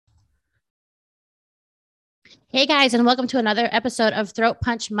Hey guys, and welcome to another episode of Throat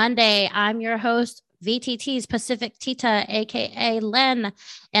Punch Monday. I'm your host, VTT's Pacific Tita, aka Len,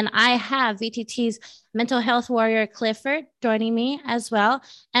 and I have VTT's mental health warrior Clifford joining me as well,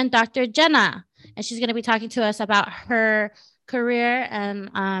 and Dr. Jenna. And she's going to be talking to us about her career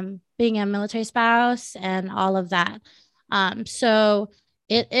and being a military spouse and all of that. So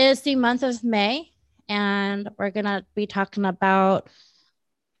it is the month of May, and we're going to be talking about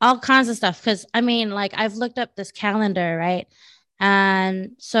all kinds of stuff. Cause I mean, like I've looked up this calendar, right?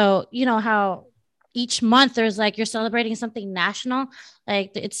 And so, you know how each month there's like you're celebrating something national,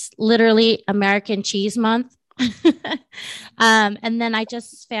 like it's literally American Cheese Month. And then I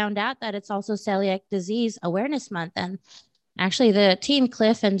just found out that it's also Celiac Disease Awareness Month. And actually, the team,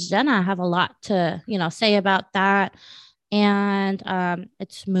 Cliff and Jenna, have a lot to, say about that. And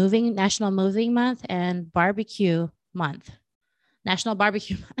it's National Moving Month and Barbecue Month, National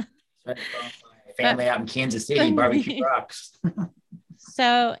Barbecue. Right from my family out in Kansas City, barbecue rocks.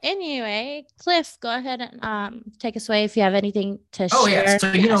 So anyway, Cliff, go ahead and take us away if you have anything to Oh yeah, share.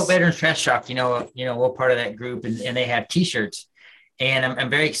 so Yes. Veterans Trash Talk, we're part of that group, and they have T-shirts, and I'm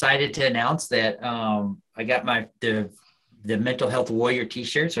very excited to announce that I got the mental health warrior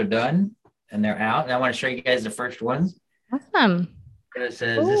T-shirts are done and they're out, and I want to show you guys the first ones. Awesome. It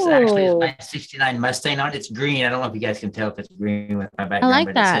says this actually is my '69 Mustang on it. It's green. I don't know if you guys can tell if it's green with my I background, like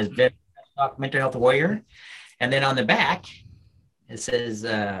but it that. says Veterans Trash Talk Mental Health Warrior, and then on the back it says.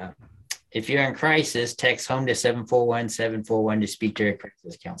 If you're in crisis, text home to 741-741 to speak to a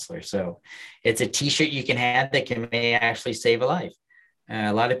crisis counselor. So it's a T-shirt you can have that may actually save a life.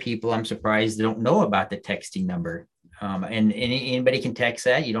 A lot of people, I'm surprised, don't know about the texting number. And anybody can text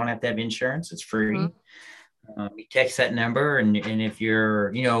that. You don't have to have insurance. It's free. You text that number, and if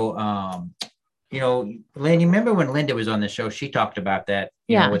you're, Lynn, you remember when Linda was on the show? She talked about that,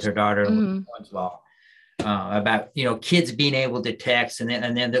 with her daughter, about kids being able to text, and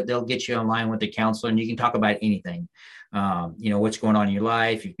then they'll get you online with the counselor, and you can talk about anything. What's going on in your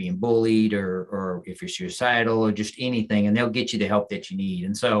life, if you're being bullied, or if you're suicidal, or just anything, and they'll get you the help that you need.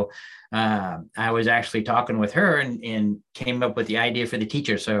 And so I was actually talking with her and came up with the idea for the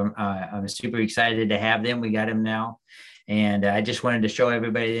teacher. So I'm super excited to have them. We got them now. And I just wanted to show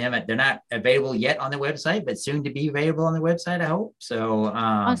everybody them. They're not available yet on the website, but soon to be available on the website, I hope. So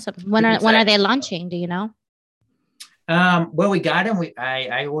Awesome. When are they launching? Do you know? Well, we got them.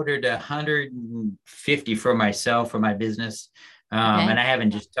 I ordered 150 for myself for my business, Okay. and I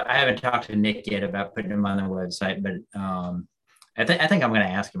haven't talked to Nick yet about putting them on the website, but I think I'm going to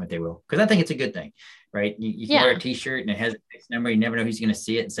ask him if they will, because I think it's a good thing, right? You can wear a T-shirt and it has a text number. You never know who's going to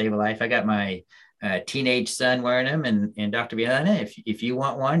see it and save a life. I got my teenage son wearing them, and Dr. Viana, if you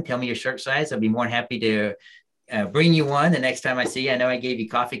want one, tell me your shirt size. I'll be more than happy to bring you one the next time I see you. I know I gave you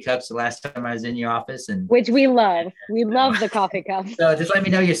coffee cups the last time I was in your office, and which we love. We love the coffee cups. So just let me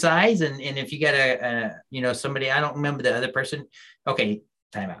know your size, and if you got somebody, I don't remember the other person. Okay,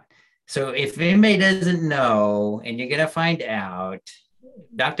 time out. So if anybody doesn't know, and you're gonna find out,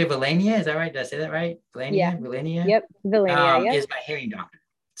 Dr. Valenia, is that right? Did I say that right? Valenia? Yep, Valenia, is my hearing doctor.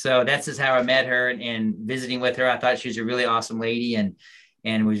 So that's just how I met her, and visiting with her. I thought she was a really awesome lady, and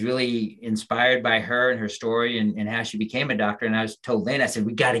was really inspired by her and her story, and how she became a doctor. And I was told Lynn, I said,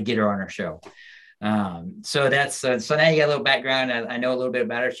 we got to get her on our show. So now you got a little background. I know a little bit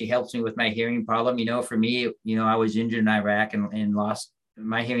about her. She helps me with my hearing problem. For me, I was injured in Iraq and lost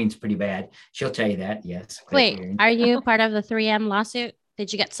my hearing's pretty bad. She'll tell you that. Yes. Wait, are you part of the 3M lawsuit?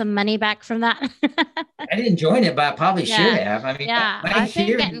 Did you get some money back from that? I didn't join it, but I probably should have. I mean, my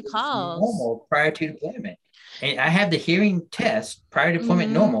hearing was normal prior to deployment. And I have the hearing test prior to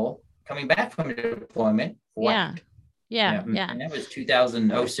deployment normal. Coming back from deployment, whack. Yeah. And that was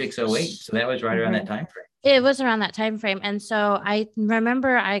 2006, 08. So that was right around that time frame. It was around that time frame. And so I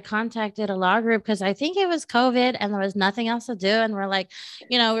remember I contacted a law group because I think it was COVID and there was nothing else to do. And we're like,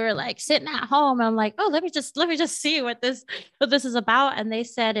 we were like sitting at home, and I'm like, oh, let me just see what this is about. And they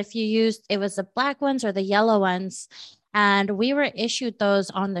said if you used, it was the black ones or the yellow ones. And we were issued those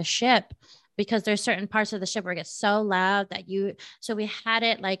on the ship, because there's certain parts of the ship where it gets so loud so we had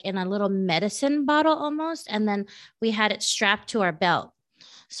it like in a little medicine bottle almost. And then we had it strapped to our belt.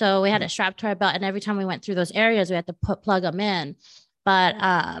 So we had it strapped to our belt, and every time we went through those areas, we had to plug them in. But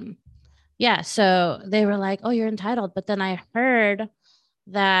so they were like, oh, you're entitled. But then I heard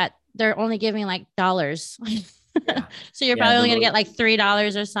that they're only giving like dollars. So you're probably only going to get like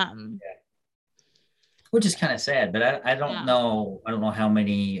 $3 or something. Yeah. Which is kind of sad, but I don't know. I don't know how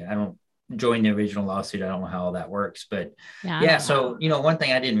many. I don't join the original lawsuit. I don't know how all that works, but so one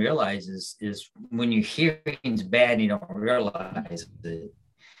thing I didn't realize is when your hearing's bad and you don't realize it,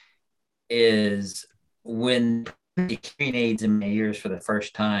 is when the hearing aids in my ears for the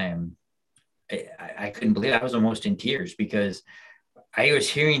first time, I couldn't believe it. I was almost in tears because I was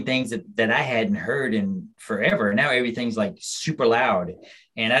hearing things that I hadn't heard in forever. Now everything's like super loud,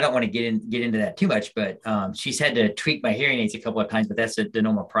 and I don't want to get into that too much. But she's had to tweak my hearing aids a couple of times, but that's the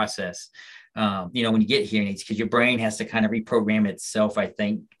normal process. When you get hearing aids, because your brain has to kind of reprogram itself, I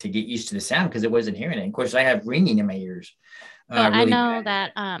think, to get used to the sound because it wasn't hearing it. And of course, I have ringing in my ears. So I Really know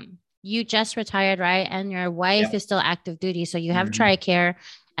bad. that you just retired, right? And your wife Yep. is still active duty. So you have Mhm. TRICARE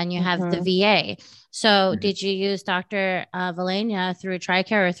and you have the Mhm. VA. So Mhm. did you use Dr. Valenia through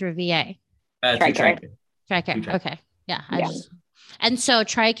TRICARE or through VA? Through TRICARE. TRICARE. Through TRICARE. TRICARE. Okay. Yeah. Yeah. And so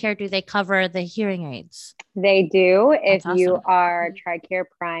TRICARE, do they cover the hearing aids? They do if That's you awesome. are TRICARE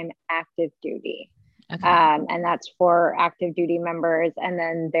Prime active duty. Okay. And that's for active duty members and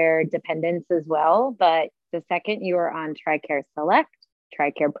then their dependents as well. But the second you are on TRICARE Select,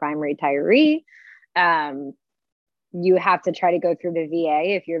 TRICARE Prime Retiree, you have to try to go through the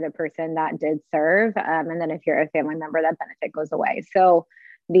VA if you're the person that did serve. And then if you're a family member, that benefit goes away. So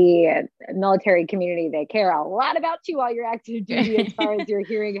the military community, they care a lot about you while you're active duty as far as your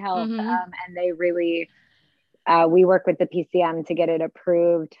hearing health. And they really, we work with the PCM to get it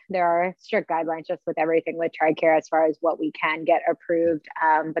approved. There are strict guidelines just with everything with TRICARE as far as what we can get approved.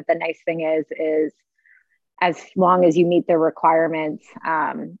 But the nice thing is as long as you meet the requirements,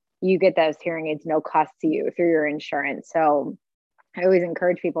 you get those hearing aids no cost to you through your insurance. So I always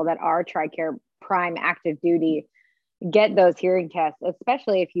encourage people that are TRICARE Prime active duty, get those hearing tests,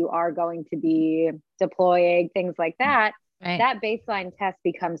 especially if you are going to be deploying, things like that. Right. That baseline test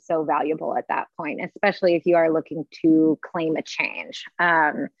becomes so valuable at that point, especially if you are looking to claim a change.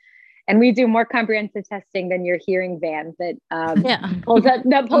 And we do more comprehensive testing than your hearing van that pulls up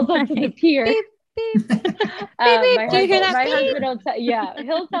to the pier. Beep, beep. Beep, beep. Do you hear that? My husband will tell,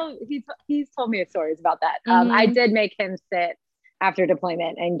 he'll tell, he's told me stories about that. I did make him sit after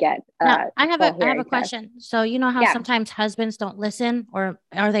deployment and get now, I have a test. question. So you know how sometimes husbands don't listen, or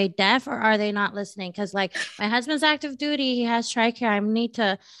are they deaf, or are they not listening? Because like my husband's active duty, he has TRICARE. I need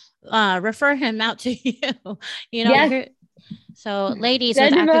to refer him out to you. Yes. So ladies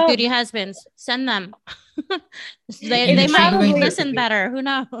with active duty husbands, send them. they might listen better. Who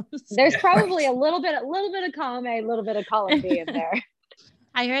knows? There's probably a little bit of column A, a little bit of column B in there.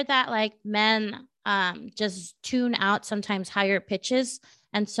 I heard that like men just tune out sometimes higher pitches,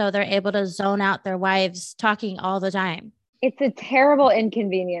 and so they're able to zone out their wives talking all the time. It's a terrible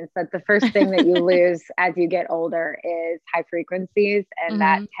inconvenience that the first thing that you lose as you get older is high frequencies, and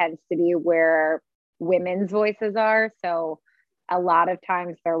that tends to be where women's voices are. So a lot of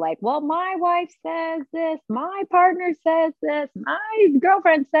times they're like, well, my wife says this, my partner says this, my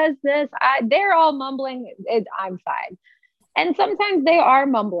girlfriend says this. They're all mumbling. I'm fine. And sometimes they are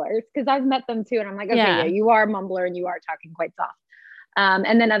mumblers because I've met them too. And I'm like, okay, yeah, you are a mumbler and you are talking quite soft.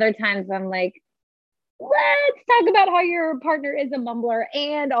 And then other times I'm like, let's talk about how your partner is a mumbler.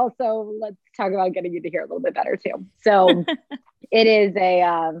 And also let's talk about getting you to hear a little bit better too. So it is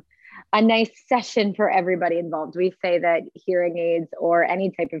a nice session for everybody involved. We say that hearing aids or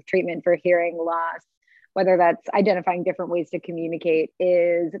any type of treatment for hearing loss, whether that's identifying different ways to communicate,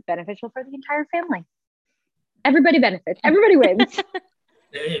 is beneficial for the entire family. Everybody benefits. Everybody wins.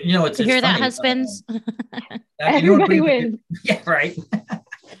 It's hear funny. That, husbands? Everybody wins. Yeah, right.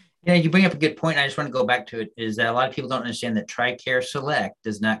 Yeah, you bring up a good point. I just want to go back to it, is that a lot of people don't understand that TRICARE Select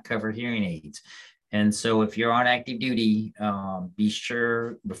does not cover hearing aids. And so if you're on active duty, be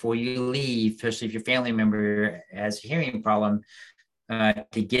sure before you leave, especially if your family member has a hearing problem,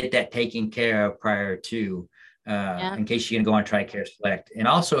 to get that taken care of prior to, in case you're going to go on TRICARE Select. And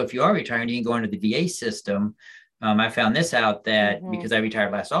also, if you are retired, you can go into the VA system. I found this out that because I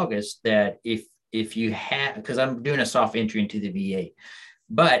retired last August, that if you have, because I'm doing a soft entry into the VA,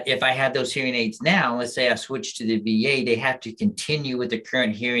 but if I had those hearing aids now, let's say I switch to the VA, they have to continue with the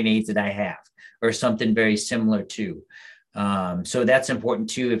current hearing aids that I have, or something very similar to. So that's important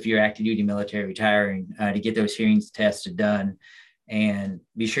too, if you're active duty military retiring, to get those hearings tested done, and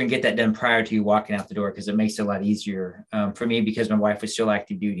be sure and get that done prior to you walking out the door, because it makes it a lot easier for me, because my wife was still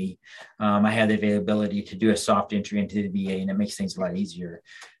active duty. I had the availability to do a soft entry into the VA, and it makes things a lot easier.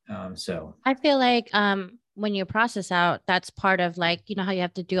 So I feel like when you process out, that's part of, like, how you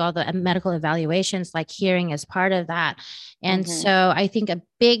have to do all the medical evaluations, like hearing is part of that. And so I think a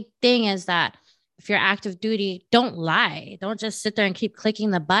big thing is that if you're active duty, don't lie. Don't just sit there and keep clicking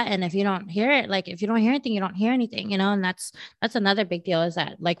the button. If you don't hear it, like if you don't hear anything, you don't hear anything, and that's another big deal, is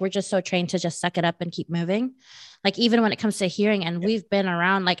that like, we're just so trained to just suck it up and keep moving. Like even when it comes to hearing, and we've been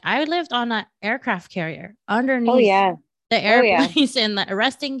around, like I lived on an aircraft carrier underneath the airplanes and the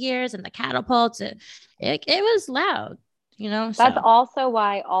arresting gears and the catapults. It was loud, That's also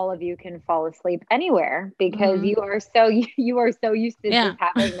why all of you can fall asleep anywhere, because you are so used to just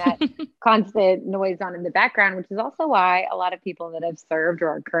having that constant noise on in the background, which is also why a lot of people that have served or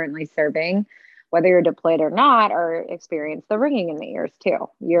are currently serving, whether you're deployed or not, are experience the ringing in the ears too.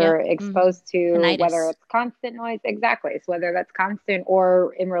 You're exposed to tinnitus. Whether it's constant noise, exactly. So whether that's constant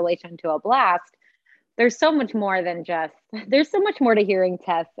or in relation to a blast, there's so much more to hearing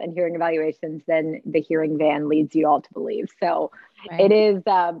tests and hearing evaluations than the hearing van leads you all to believe. So it is,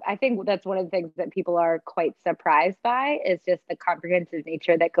 I think that's one of the things that people are quite surprised by, is just the comprehensive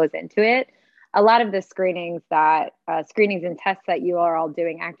nature that goes into it. A lot of the screenings and tests that you are all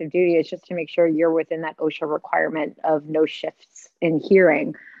doing active duty is just to make sure you're within that OSHA requirement of no shifts in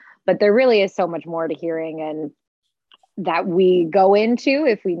hearing. But there really is so much more to hearing, and that we go into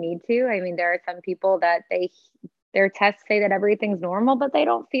if we need to. I mean, there are some people that their tests say that everything's normal, but they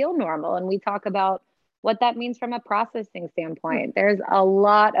don't feel normal. And we talk about what that means from a processing standpoint. There's a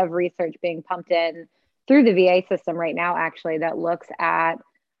lot of research being pumped in through the VA system right now, actually, that looks at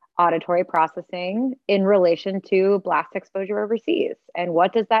auditory processing in relation to blast exposure overseas. And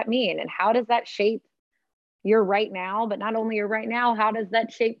what does that mean? And how does that shape your right now? But not only your right now, how does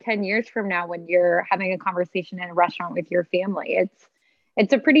that shape 10 years from now when you're having a conversation in a restaurant with your family?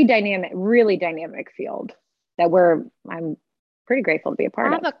 It's a pretty dynamic, really dynamic field that I'm pretty grateful to be a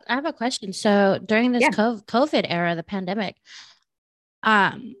part of. I have a question. So during this COVID era, the pandemic,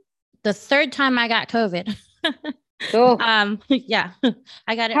 the third time I got COVID, I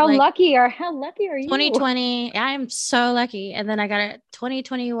got it. How lucky are you? 2020. I am so lucky. And then I got it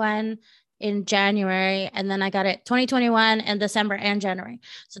 2021 in January. And then I got it 2021 in December and January.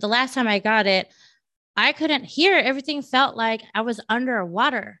 So the last time I got it, I couldn't hear. Everything felt like I was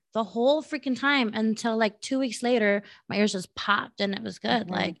underwater the whole freaking time until like 2 weeks later, my ears just popped and it was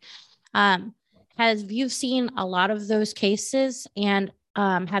good. Have you seen a lot of those cases? And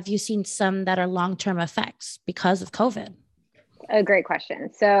have you seen some that are long-term effects because of COVID? A great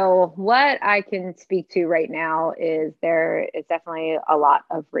question. So what I can speak to right now is there is definitely a lot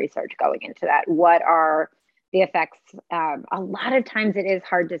of research going into that. What are the effects? A lot of times it is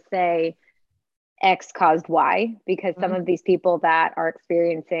hard to say X caused Y, because some of these people that are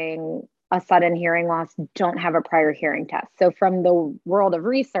experiencing a sudden hearing loss don't have a prior hearing test. So from the world of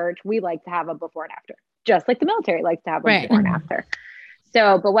research, we like to have a before and after, just like the military likes to have a before and after.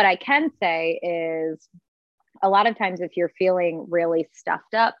 So, but what I can say is a lot of times if you're feeling really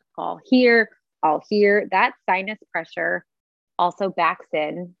stuffed up, I'll hear that sinus pressure also backs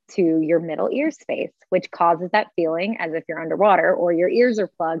in to your middle ear space, which causes that feeling as if you're underwater or your ears are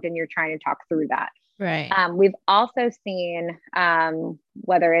plugged and you're trying to talk through that. Right. We've also seen,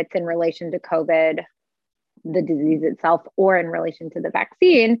 whether it's in relation to COVID, the disease itself, or in relation to the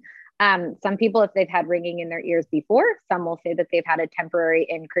vaccine, some people, if they've had ringing in their ears before, some will say that they've had a temporary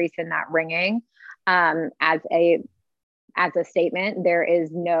increase in that ringing. As a statement, there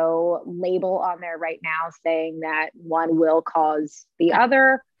is no label on there right now saying that one will cause the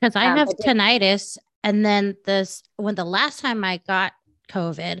other. Because I have tinnitus, and then when the last time I got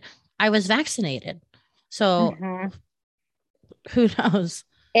COVID, I was vaccinated. So who knows?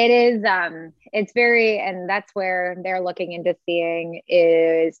 It is, and that's where they're looking into seeing,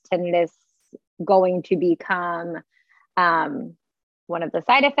 is tinnitus going to become one of the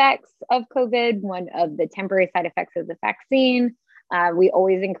side effects of COVID, one of the temporary side effects of the vaccine. We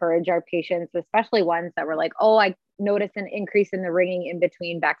always encourage our patients, especially ones that were like, oh, I noticed an increase in the ringing in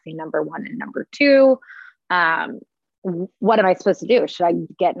between vaccine number 1 and number 2. What am I supposed to do? Should I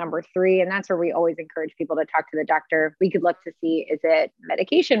get number 3? And that's where we always encourage people to talk to the doctor. We could look to see, is it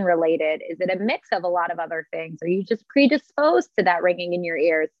medication related? Is it a mix of a lot of other things? Are you just predisposed to that ringing in your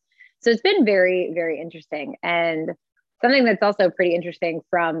ears? So it's been very, very interesting. And something that's also pretty interesting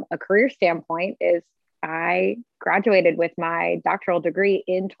from a career standpoint is I graduated with my doctoral degree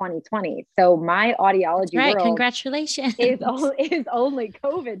in 2020. So my audiology world, congratulations, is only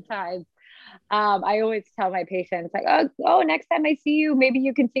COVID times. I always tell my patients, like, oh, next time I see you, maybe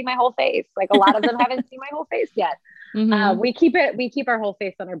you can see my whole face. Like, a lot of them haven't seen my whole face yet. We keep our whole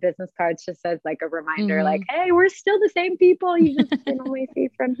face on our business cards just as like a reminder, like, hey, we're still the same people. You just can only see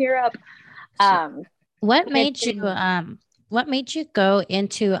from here up. What made you go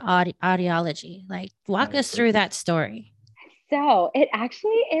into audiology? Like, walk us through that story. So it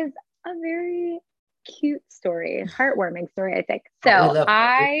actually is a very cute story, heartwarming story, I think. So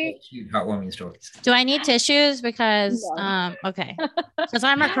cute, heartwarming stories. Do I need tissues? Because okay, because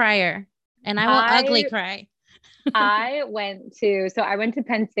I'm a crier and I will ugly cry. I went to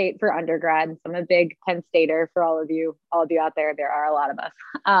Penn State for undergrad. So I'm a big Penn Stater for all of you out there. There are a lot of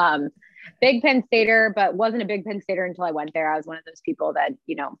us. Big Penn Stater, but wasn't a big Penn Stater until I went there. I was one of those people that,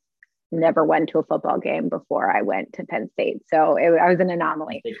 never went to a football game before I went to Penn State. So I was an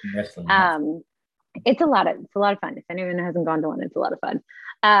anomaly. It's a lot of fun. If anyone hasn't gone to one, it's a lot of fun.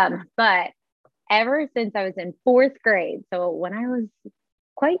 But ever since I was in fourth grade, so when I was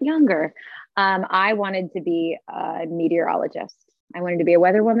quite younger, I wanted to be a meteorologist. I wanted to be a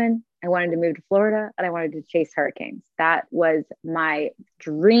weather woman. I wanted to move to Florida, and I wanted to chase hurricanes. That was my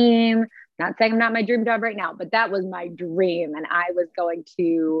dream. Not saying I'm not my dream job right now, but that was my dream. And I was going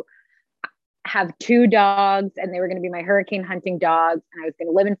to have 2 dogs, and they were going to be my hurricane hunting dogs. And I was going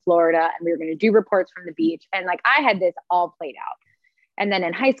to live in Florida, and we were going to do reports from the beach. And like, I had this all played out. And then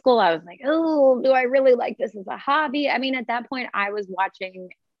in high school, I was like, oh, do I really like this as a hobby? I mean, at that point, I was watching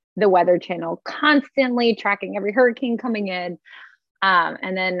the Weather Channel constantly, tracking every hurricane coming in.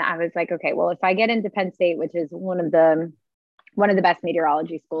 And then I was like, okay, well, if I get into Penn State, which is one of the best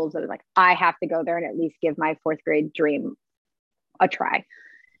meteorology schools, I was like, I have to go there and at least give my fourth grade dream a try.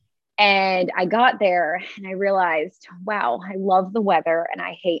 And I got there and I realized, wow, I love the weather and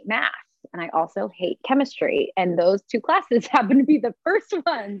I hate math. And I also hate chemistry. And those 2 classes happen to be the first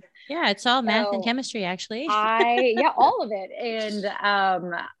ones. Yeah, it's all math and chemistry, actually. All of it.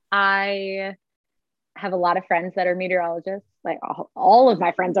 And I have a lot of friends that are meteorologists. Like all of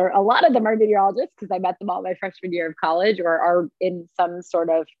my friends a lot of them are meteorologists because I met them all my freshman year of college or are in some sort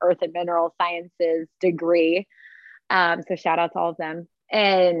of earth and mineral sciences degree. So shout out to all of them.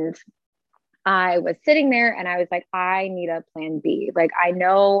 And I was sitting there and I was like, I need a plan B. Like, I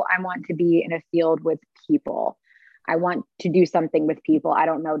know I want to be in a field with people. I want to do something with people. I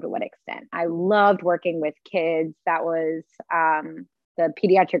don't know to what extent. I loved working with kids. That was, the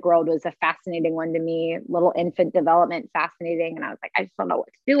pediatric world was a fascinating one to me. Little infant development, fascinating. And I was like, I just don't know what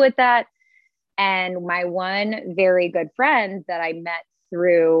to do with that. And my one very good friend that I met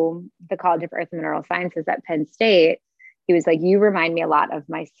through the College of Earth and Mineral Sciences at Penn State, he was like, you remind me a lot of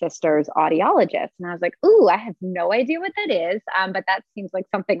my sister's audiologist. And I was like, ooh, I have no idea what that is. But that seems like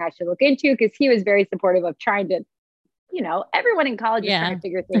something I should look into because he was very supportive of trying to, everyone in college is trying to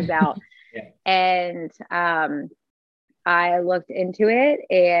figure things out. And I looked into it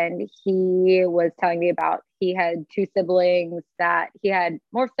and he was telling me about, he had 2 siblings that he had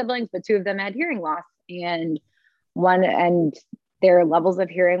more siblings, but 2 of them had hearing loss and their levels of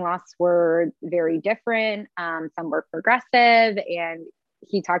hearing loss were very different. Some were progressive. And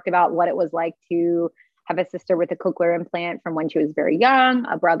he talked about what it was like to have a sister with a cochlear implant from when she was very young,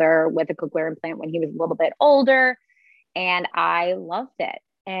 a brother with a cochlear implant when he was a little bit older. And I loved it.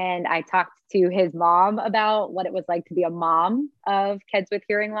 And I talked to his mom about what it was like to be a mom of kids with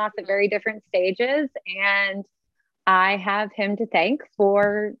hearing loss at very different stages. And I have him to thank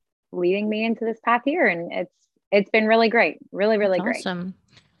for leading me into this path here. And it's been really great. Really, really great. Awesome.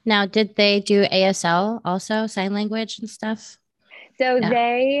 Now, did they do ASL also, sign language and stuff? So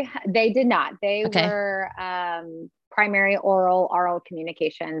they did not. They were primary oral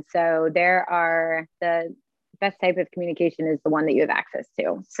communication. So the best type of communication is the one that you have access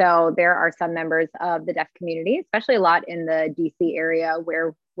to. So there are some members of the deaf community, especially a lot in the DC area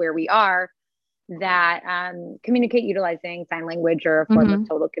where we are, that communicate utilizing sign language or a form of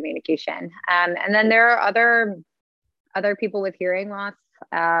total communication. And then there are other people with hearing loss,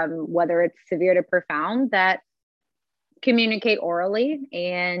 whether it's severe to profound, that communicate orally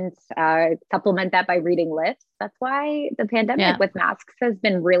and supplement that by reading lips. That's why the pandemic with masks has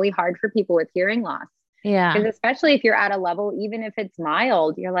been really hard for people with hearing loss. Yeah. Because especially if you're at a level, even if it's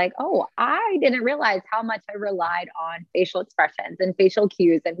mild, you're like, oh, I didn't realize how much I relied on facial expressions and facial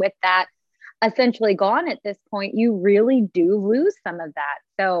cues. And with that essentially gone at this point, you really do lose some of that.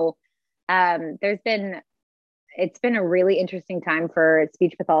 So it's been a really interesting time for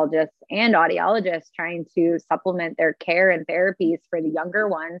speech pathologists and audiologists trying to supplement their care and therapies for the younger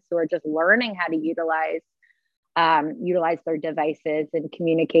ones who are just learning how to utilize their devices and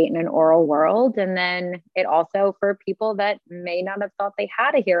communicate in an oral world. And then it also for people that may not have thought they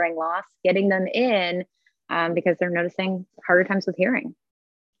had a hearing loss, getting them in because they're noticing harder times with hearing.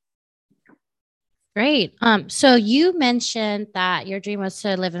 Great. So you mentioned that your dream was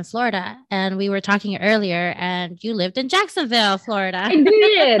to live in Florida, and we were talking earlier, and you lived in Jacksonville, Florida.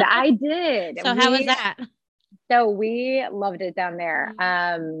 I did. So how was that? So we loved it down there.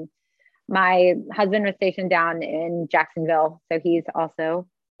 My husband was stationed down in Jacksonville, so he's also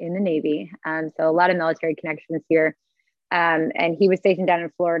in the Navy. So a lot of military connections here. And he was stationed down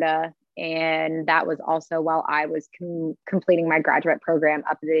in Florida. And that was also while I was completing my graduate program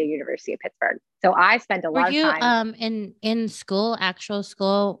up at the University of Pittsburgh. So I spent a lot of time. In school, actual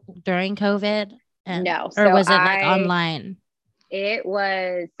school during COVID? No. Or was it like online? It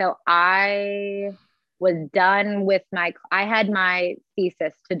was, so I was done with I had my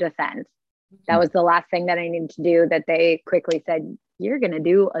thesis to defend. That was the last thing that I needed to do, that they quickly said, you're going to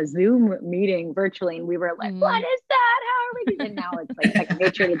do a Zoom meeting virtually. And we were like, what is that? How are we doing? And now it's like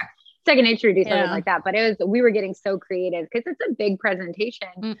second nature to do something like that. But we were getting so creative because it's a big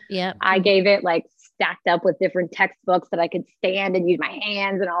presentation. I gave it like stacked up with different textbooks that I could stand and use my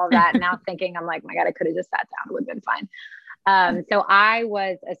hands and all of that. And now thinking, I'm like, my God, I could have just sat down. It would have been fine. So I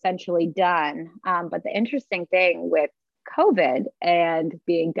was essentially done. But the interesting thing with COVID and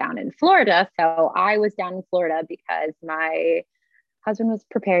being down in Florida, so I was down in Florida because my husband was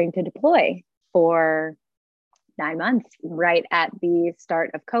preparing to deploy for 9 months right at the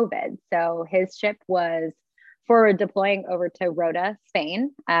start of COVID. So his ship was forward deploying over to Rota,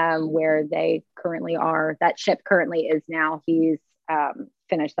 Spain, where they currently are. That ship currently is now. He's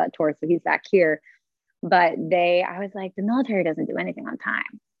finished that tour, so he's back here. But I was like, the military doesn't do anything on time.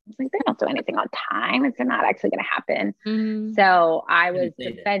 I was like, they don't do anything on time. It's not actually going to happen. Mm-hmm. So I was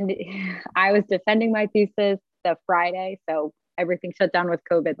defending my thesis the Friday. So everything shut down with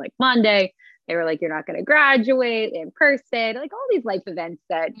COVID, like Monday. They were like, you're not going to graduate in person, like all these life events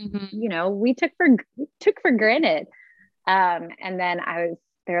that, we took for granted. And then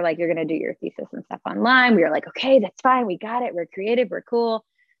they're like, you're going to do your thesis and stuff online. We were like, okay, that's fine. We got it. We're creative. We're cool.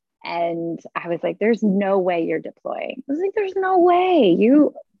 And I was like, there's no way you're deploying. I was like, there's no way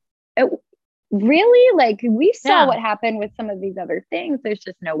really, like we saw what happened with some of these other things. There's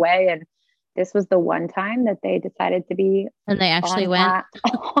just no way. And this was the one time that they decided to be, and they actually went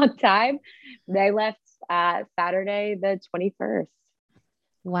on time. They left Saturday, the 21st.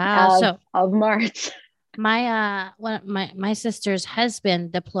 Wow. Of March. My sister's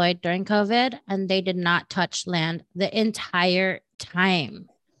husband deployed during COVID, and they did not touch land the entire time.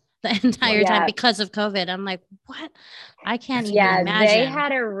 Because of COVID. I'm like, what? I can't even imagine. They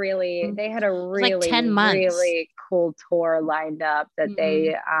had a really like 10 months. Really cool tour lined up that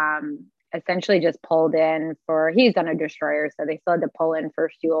they essentially just pulled in for. He's on a destroyer, so they still had to pull in for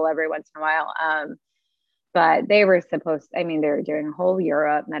fuel every once in a while. But they were they were doing whole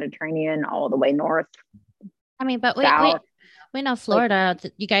Europe, Mediterranean, all the way north. I mean, but we know Florida,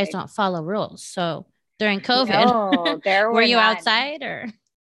 you guys don't follow rules. So during COVID, were you outside or?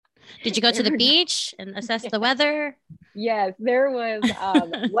 Did you go to the beach and assess the weather? Yes, there was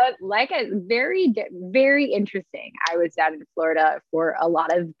very, very interesting. I was down in Florida for a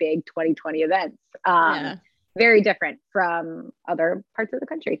lot of big 2020 events. Very different from other parts of the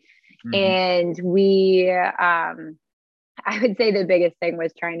country. Mm-hmm. And we, I would say the biggest thing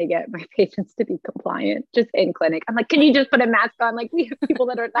was trying to get my patients to be compliant just in clinic. I'm like, can you just put a mask on? Like, we have people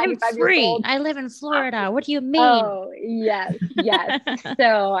that are 95 years old. I live in Florida. What do you mean? Oh, yes.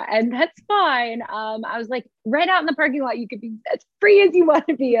 So, and that's fine. I was like, right out in the parking lot, you could be as free as you want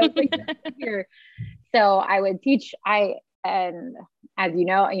to be. I was like, here. So I would teach, and as you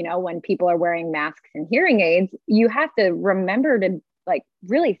know, when people are wearing masks and hearing aids, you have to remember to like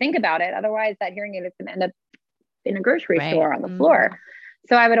really think about it. Otherwise that hearing aid is going to end up in a grocery store on the floor.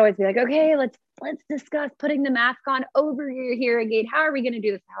 So I would always be like, okay, let's discuss putting the mask on over your hearing aid. How are we going to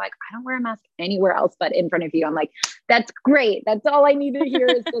do this? And they're like, I don't wear a mask anywhere else but in front of you. I'm like, that's great. That's all I need to hear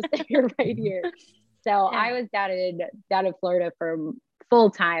is just here right here. So I was down in Florida for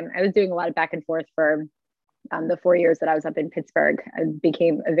full time. I was doing a lot of back and forth for the 4 years that I was up in Pittsburgh. I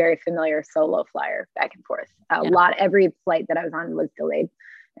became a very familiar solo flyer back and forth. Every flight that I was on was delayed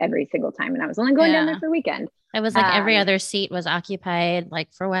every single time. And I was only going down there for a weekend. It was like every other seat was occupied.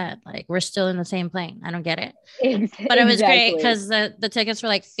 Like for what? Like we're still in the same plane. I don't get it. But it was great because the tickets were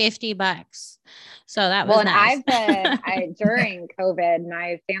like $50. So that was nice. During COVID,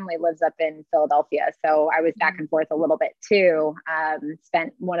 my family lives up in Philadelphia. So I was back and forth a little bit too.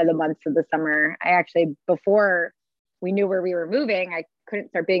 Spent one of the months of the summer. I actually, before we knew where we were moving, I couldn't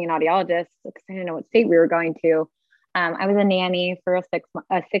start being an audiologist because I didn't know what state we were going to. I was a nanny for a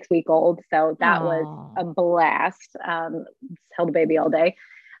 6-week-old. So that was a blast. Held a baby all day.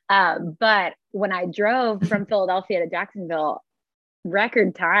 But when I drove from Philadelphia to Jacksonville,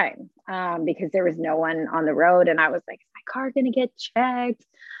 record time, because there was no one on the road. And I was like, is my car going to get checked?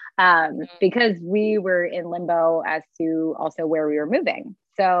 Because we were in limbo as to also where we were moving.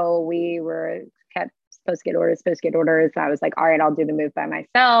 So we kept supposed to get orders. I was like, all right, I'll do the move by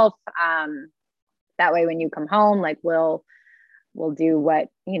myself. That way, when you come home, like we'll do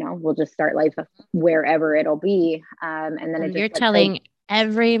we'll just start life wherever it'll be. And then you're telling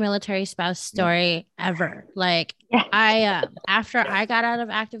every military spouse story ever. Like I, after I got out of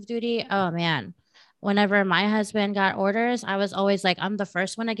active duty, oh man, whenever my husband got orders, I was always like, I'm the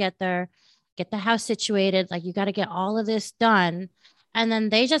first one to get there, get the house situated. Like you got to get all of this done. And then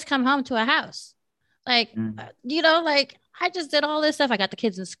they just come home to a house. Like, like I just did all this stuff. I got the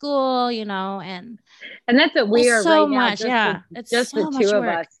kids in school, and that's what we are so right now. Much. It's just so the two of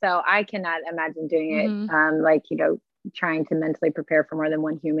work. us. So I cannot imagine doing it. Trying to mentally prepare for more than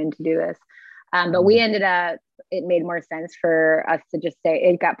one human to do this. But we ended up, it made more sense for us to just say,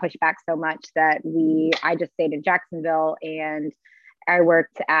 it got pushed back so much that I just stayed in Jacksonville, and I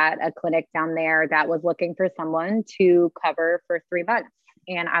worked at a clinic down there that was looking for someone to cover for 3 months.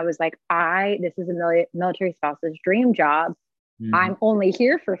 And I was like, this is a military spouse's dream job. I'm only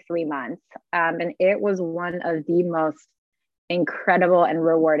here for 3 months. And it was one of the most incredible and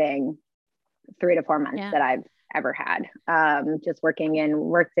rewarding 3 to 4 months that I've ever had. Just worked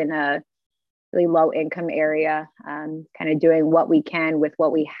in a really low income area, kind of doing what we can with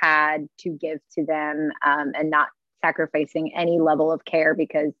what we had to give to them, and not sacrificing any level of care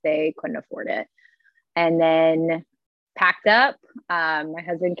because they couldn't afford it. And then packed up. My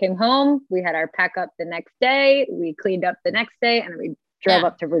husband came home. We had our pack up the next day. We cleaned up the next day, and we drove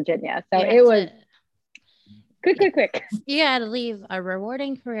up to Virginia. So it was quick. You got to leave a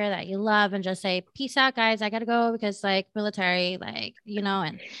rewarding career that you love and just say, peace out, guys. I got to go because military,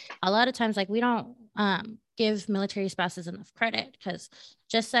 and a lot of times, we don't give military spouses enough credit because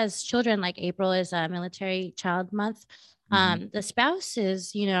just as children, April is a military child month. The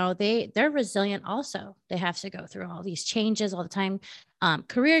spouses, they're resilient also. They have to go through all these changes all the time,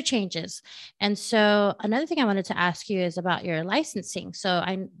 career changes. And so another thing I wanted to ask you is about your licensing. So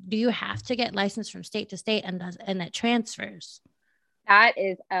do you have to get licensed from state to state and it transfers? That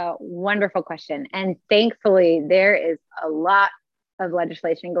is a wonderful question. And thankfully, there is a lot of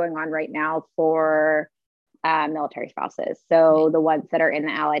legislation going on right now for military spouses. So the ones that are in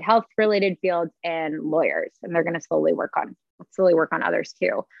the allied health related fields and lawyers, and they're going to slowly work on others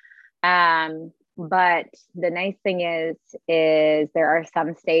too. But the nice thing is there are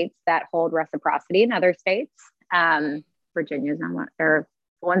some states that hold reciprocity in other states. Virginia's not one, or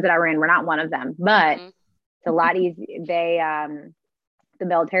the ones that I were in were not one of them, but it's a lot easy. The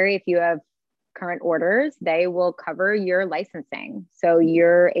military, if you have current orders, they will cover your licensing. So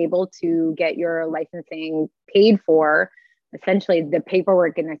you're able to get your licensing paid for, essentially the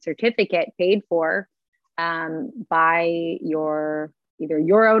paperwork and the certificate paid for, by either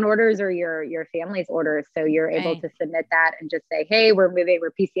your own orders or your family's orders. So you're able to submit that and just say, hey, we're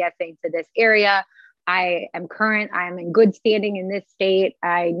PCSing to this area. I am current. I'm in good standing in this state.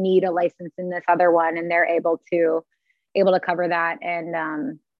 I need a license in this other one. And they're able to cover that.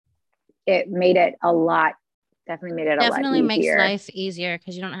 And, it made it definitely a lot easier. Makes life easier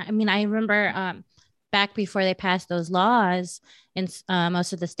because you don't, I remember back before they passed those laws in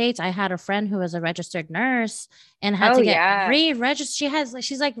most of the states, I had a friend who was a registered nurse and had to get re-registered.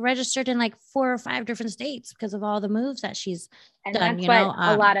 She's registered in 4 or 5 different states because of all the moves that she's done. That's what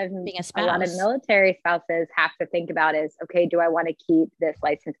a lot of military spouses have to think about is, okay, do I want to keep this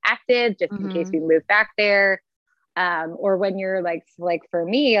license active just in case we move back there? Or when you're like for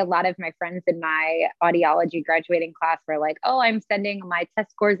me, a lot of my friends in my audiology graduating class were like, oh, I'm sending my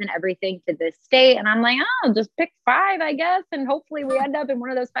test scores and everything to this state. And I'm like, oh, just pick 5, I guess. And hopefully we end up in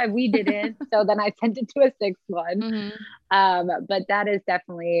one of those 5 we didn't. So then I sent it to a 6th one. But that is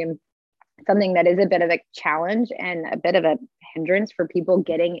definitely something that is a bit of a challenge and a bit of a hindrance for people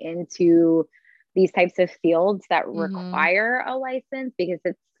getting into these types of fields that require a license, because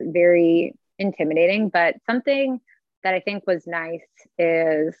it's very intimidating. But something that I think was nice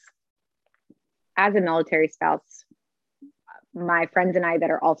is, as a military spouse, my friends and I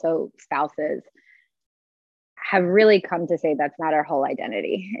that are also spouses have really come to say that's not our whole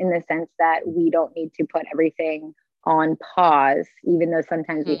identity, in the sense that we don't need to put everything on pause, even though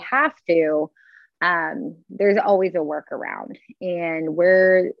sometimes we have to. There's always a workaround. And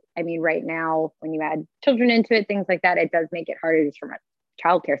right now, when you add children into it, things like that, it does make it harder just from a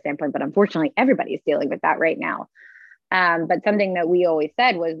childcare standpoint, but unfortunately everybody's dealing with that right now. But something that we always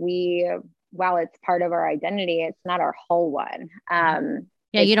said was, while it's part of our identity, it's not our whole one.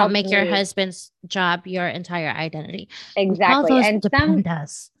 You don't make your husband's job your entire identity. Exactly. And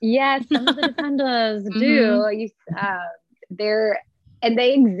dependas. Yes, some of the dependas do. And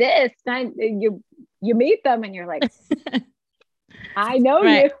they exist. You meet them and you're like, I know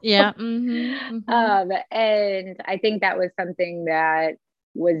you. Yeah. And I think that was something that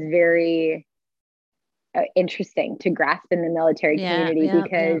was very interesting to grasp in the military community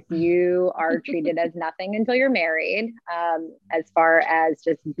because you are treated as nothing until you're married. As far as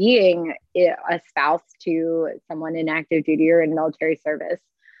just being a spouse to someone in active duty or in military service,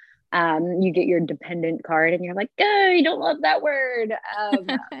 you get your dependent card and you're like, oh, you don't love that word.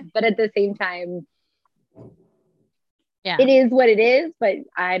 But at the same time, it is what it is, but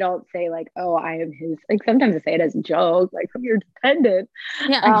I don't say like, oh, I am his, like sometimes I say it as a joke, like you're dependent.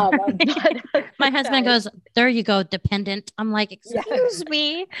 But my husband goes, there you go, dependent. I'm like, excuse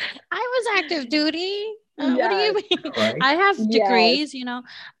me, I was active duty. What do you mean? Right. I have degrees,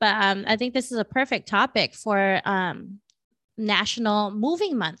 but I think this is a perfect topic for National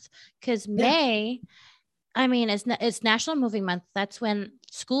Moving Month, because May, I mean, it's National Moving Month. That's when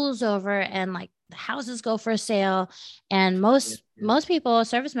school's over and like the houses go for sale, and most people,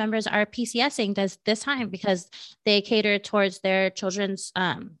 service members, are PCSing this time because they cater towards their children's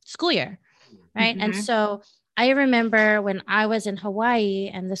school year, right? And so I remember when I was in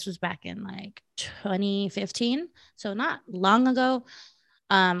Hawaii, and this was back in like 2015, so not long ago.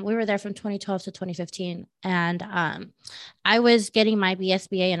 We were there from 2012 to 2015, and I was getting my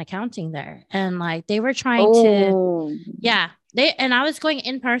BSBA in accounting there, and like they were trying to, and I was going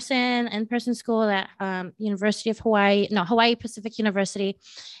in person school at University of Hawaii, Hawaii Pacific University,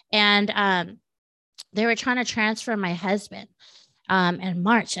 and they were trying to transfer my husband in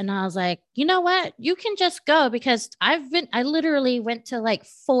March, and I was like, you know what, you can just go, because I literally went to like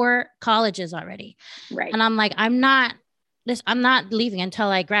 4 colleges already, right? And I'm like, I'm not leaving until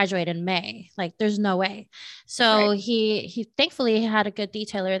I graduate in May. Like, there's no way. So he thankfully had a good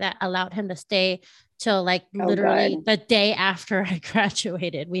detailer that allowed him to stay till like literally the day after I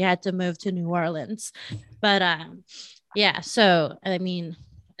graduated. We had to move to New Orleans, but so I mean,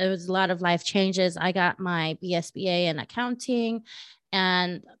 it was a lot of life changes. I got my BSBA in accounting,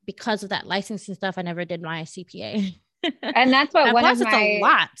 and because of that licensing stuff, I never did my CPA. And that's what it's a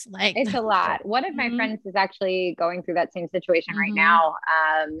lot. Like, it's a lot. One of my friends is actually going through that same situation right now.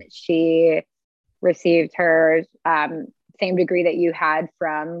 She received her same degree that you had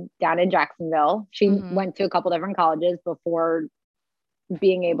from down in Jacksonville. She went to a couple different colleges before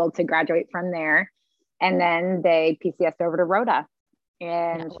being able to graduate from there, and then they PCSed over to Rhoda,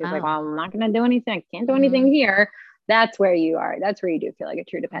 and she's like, well, I'm not going to do anything. I can't do anything here. That's where you are. That's where you do feel like a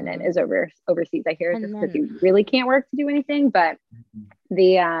true dependent is overseas. I hear just because you really can't work to do anything, but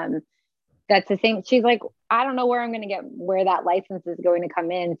that's the same. She's like, I don't know where I'm going to get, where that license is going to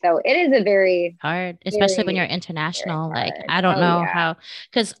come in. So it is a very hard, especially when you're international. Like, I don't know how,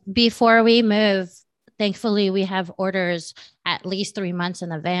 because before we move, thankfully we have orders at least 3 months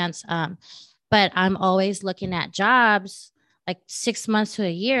in advance. But I'm always looking at jobs like 6 months to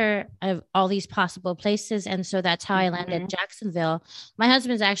a year of all these possible places. And so that's how I landed Jacksonville. My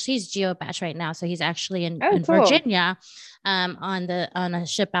husband's actually, he's GeoBatch right now. So he's actually in cool. Virginia on a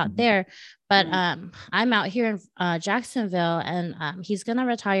ship out there. But I'm out here in Jacksonville, and he's going to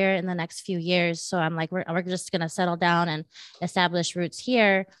retire in the next few years. So I'm like, we're just going to settle down and establish roots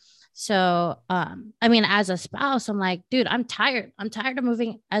here. So, I mean, as a spouse, I'm like, dude, I'm tired. I'm tired of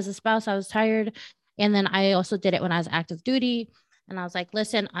moving. As a spouse, I was tired. And then I also did it when I was active duty, and I was like,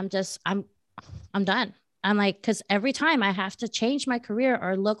 listen, I'm done. I'm like, cause every time I have to change my career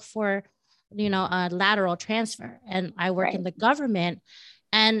or look for, a lateral transfer, and I work in the government,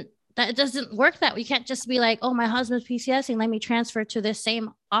 and that doesn't work that way. You can't just be like, oh, my husband's PCSing, let me transfer to this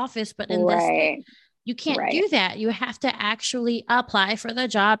same office. But in this state, you can't do that. You have to actually apply for the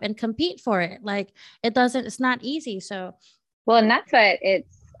job and compete for it. Like, it's not easy. So, well, and that's what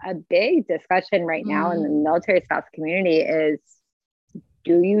it's a big discussion right now in the military spouse community is,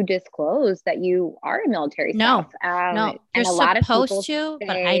 do you disclose that you are a military spouse? No, and you're a lot supposed of to,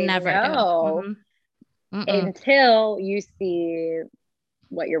 but I never do. Until you see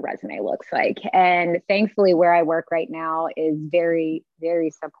what your resume looks like. And thankfully, where I work right now is very, very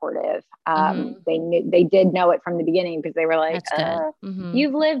supportive. They did know it from the beginning, because they were like,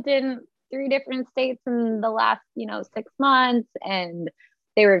 you've lived in 3 different states in the last, 6 months. And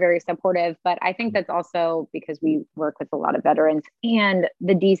they were very supportive. But I think that's also because we work with a lot of veterans, and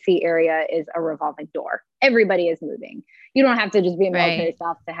the DC area is a revolving door. Everybody is moving. You don't have to just be a military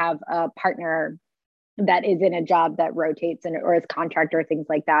spouse to have a partner that is in a job that rotates or is contractor, things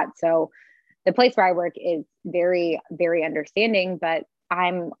like that. So the place where I work is very, very understanding, but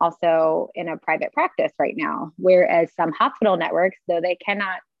I'm also in a private practice right now, whereas some hospital networks, though they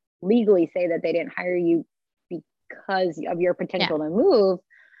cannot legally say that they didn't hire you because of your potential to move,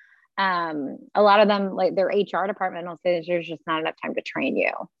 a lot of them, like their HR department will say there's just not enough time to train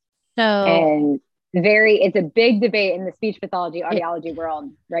you. And it's a big debate in the speech pathology audiology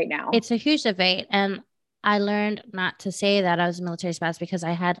world right now. It's a huge debate. And I learned not to say that I was a military spouse because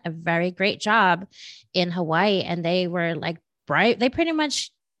I had a very great job in Hawaii, and they were like bright. They pretty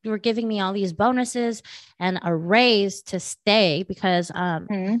much were giving me all these bonuses and a raise to stay because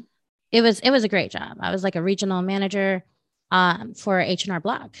it was a great job. I was like a regional manager for H&R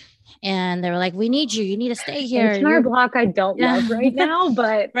Block, and they were like, "We need you. You need to stay here." H&R Block, I don't love right now,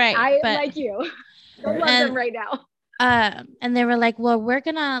 but right, I but, like you. Don't love them right now. And they were like, "Well, we're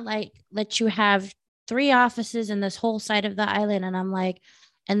gonna like let you have 3 offices in this whole side of the island," and I'm like,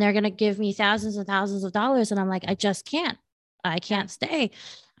 and they're gonna give me thousands and thousands of dollars, and I'm like, I can't stay.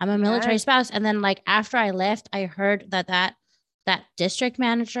 I'm a military spouse. And then like after I left, I heard that district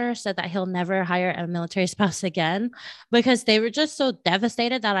manager said that he'll never hire a military spouse again because they were just so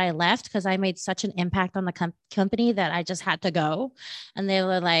devastated that I left because I made such an impact on the company that I just had to go. And they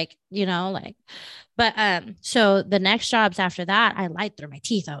were like, but so the next jobs after that, I lied through my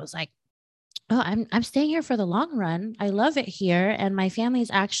teeth. I was like, "Oh, I'm staying here for the long run. I love it here, and my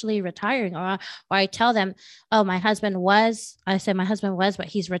family's actually retiring." Or I tell them, "Oh, my husband was." I said my husband was, but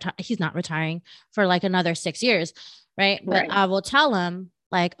he's not retiring for like another 6 years, right? But I will tell them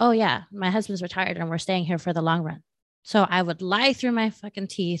like, "Oh yeah, my husband's retired, and we're staying here for the long run." So I would lie through my fucking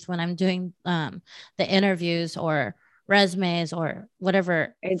teeth when I'm doing the interviews or resumes or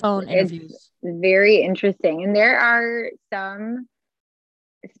whatever phone interviews. It's very interesting, and there are some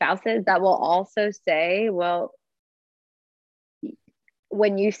spouses that will also say, well,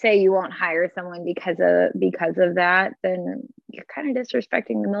 when you say you won't hire someone because of that, then you're kind of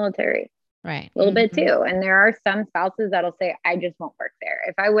disrespecting the military, right? A little bit too. And there are some spouses that'll say, I just won't work there.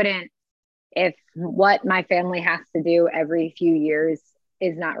 If what my family has to do every few years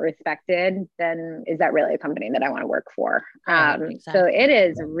is not respected, then is that really a company that I want to work for? Exactly. So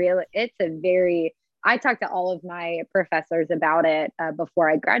I talked to all of my professors about it before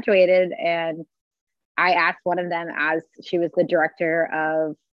I graduated. And I asked one of them, as she was the director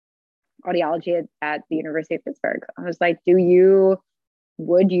of audiology at the University of Pittsburgh, I was like,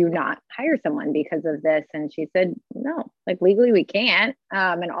 would you not hire someone because of this? And she said, no, like legally we can't.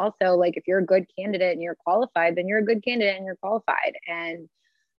 And also like, if you're a good candidate and you're qualified, then you're a good candidate and you're qualified. And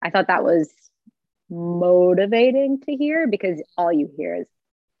I thought that was motivating to hear, because all you hear is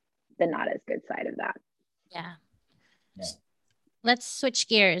the not as good side of that. Yeah. Let's switch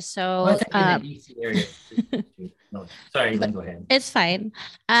gears. So, sorry, go ahead. It's fine.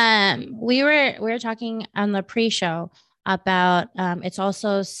 We were talking on the pre-show about it's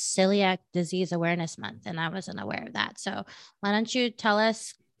also Celiac Disease Awareness Month, and I wasn't aware of that. So why don't you tell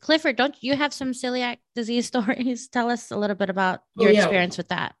us, Clifford, don't you have some celiac disease stories? Tell us a little bit about your experience with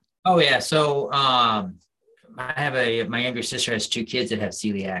that. Oh yeah. So my younger sister has 2 kids that have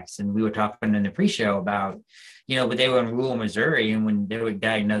celiacs, and we were talking in the pre-show about, but they were in rural Missouri, and when they were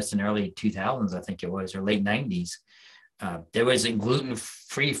diagnosed in the early 2000s, I think it was, or late 90s, there was a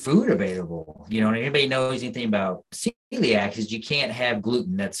gluten-free food available. And anybody knows anything about celiac is you can't have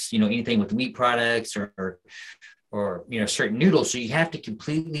gluten. That's, anything with wheat products or certain noodles. So you have to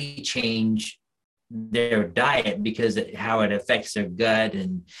completely change their diet because how it affects their gut,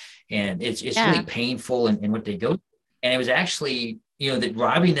 and it's really painful and what they go through. And it was actually, that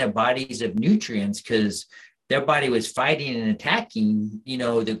robbing their bodies of nutrients, because their body was fighting and attacking,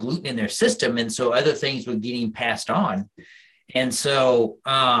 the gluten in their system. And so other things were getting passed on. And so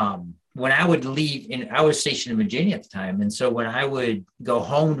when I would leave, and I was stationed in Virginia at the time. And so when I would go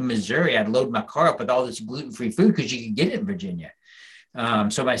home to Missouri, I'd load my car up with all this gluten-free food because you could get it in Virginia.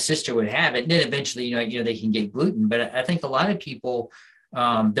 So my sister would have it. And then eventually, they can get gluten. But I think a lot of people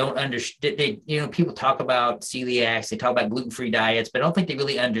don't understand. People talk about celiacs, they talk about gluten-free diets, but I don't think they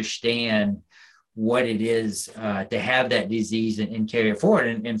really understand what it is to have that disease and carry it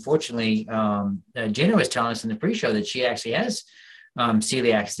forward. And fortunately, Jenna was telling us in the pre-show that she actually has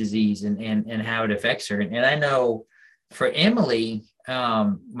celiac disease and how it affects her. And I know for Emily,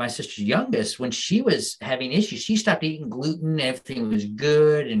 my sister's youngest, when she was having issues, she stopped eating gluten. Everything was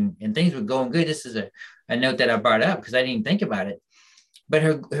good and things were going good. This is a note that I brought up because I didn't even think about it. But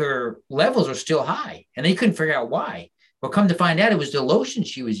her levels were still high, and they couldn't figure out why. Well, come to find out, it was the lotion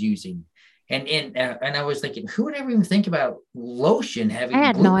she was using. And I was thinking, who would ever even think about lotion having gluten? I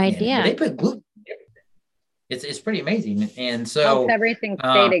had no idea. But they put gluten in everything. It's pretty amazing. And so helps everything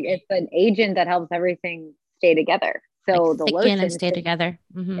stay together. It's an agent that helps everything stay together. So like the lotion and stay together.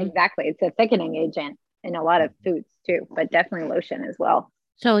 Mm-hmm. Exactly. It's a thickening agent in a lot of foods too, but definitely lotion as well.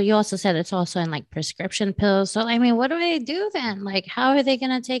 So you also said it's also in like prescription pills. So I mean, what do I do then? Like, how are they going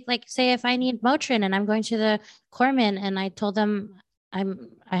to take, like, say if I need Motrin and I'm going to the Corman and I told them I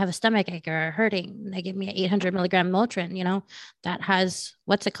have a stomach ache or hurting, they give me an 800 milligram Motrin, that has,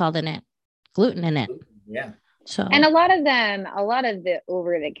 what's it called in it? Gluten in it. Yeah. So, and a lot of the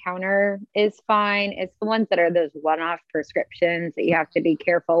over the counter is fine. It's the ones that are those one-off prescriptions that you have to be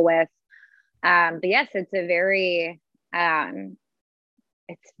careful with. But yes, it's very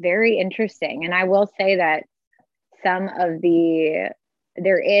interesting. And I will say that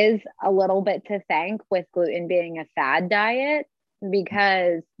there is a little bit to thank with gluten being a fad diet,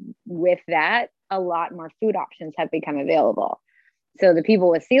 because with that, a lot more food options have become available. So the people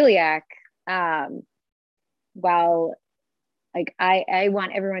with celiac, while like I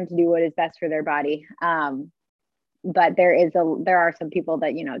want everyone to do what is best for their body. But there are some people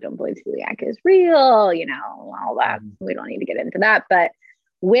that, don't believe celiac is real, all that. We don't need to get into that. But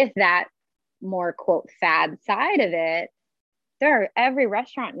with that more quote fad side of it, every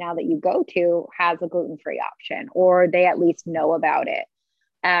restaurant now that you go to has a gluten-free option, or they at least know about it.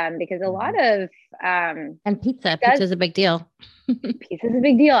 Because a lot of and pizza is a big deal. Pizza is a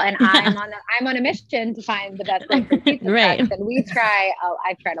big deal, and yeah. I'm on a mission to find the best place for pizza. Right. And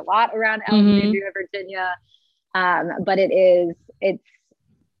I've tried a lot around Alexandria, Virginia, but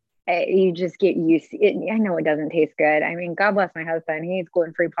you just get used to it. I know it doesn't taste good. I mean, God bless my husband. He eats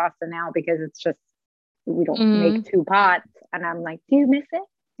gluten-free pasta now because it's just, we don't make 2 pots. And I'm like, do you miss it?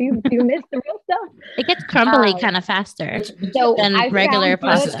 Do you miss the real stuff? It gets crumbly kind of faster than regular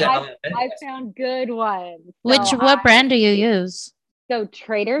pasta. I found good ones. What brand do you use? So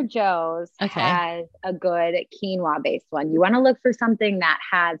Trader Joe's has a good quinoa based one. You want to look for something that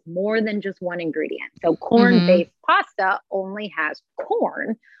has more than just one ingredient. So corn based pasta only has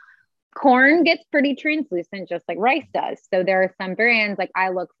corn. Corn gets pretty translucent, just like rice does. So there are some brands, like I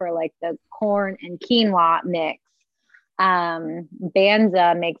look for like the corn and quinoa mix.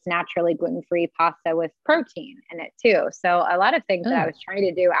 Banza makes naturally gluten-free pasta with protein in it too. So a lot of things that I was trying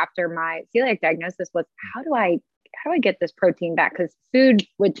to do after my celiac diagnosis was, how do I get this protein back? Because food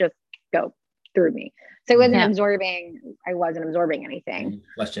would just go through me. So I wasn't absorbing anything.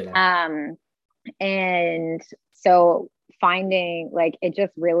 And so finding, like, it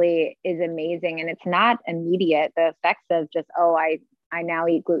just really is amazing. And it's not immediate. The effects of just, I now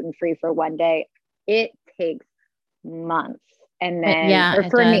eat gluten-free for one day. It takes months. And then,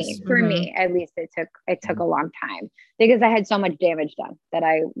 for me, at least it took a long time, because I had so much damage done that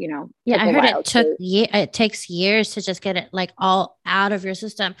I heard it takes years to just get it like all out of your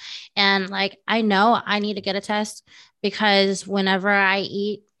system. And like, I know I need to get a test, because whenever I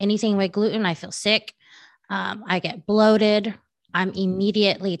eat anything with gluten, I feel sick. I get bloated. I'm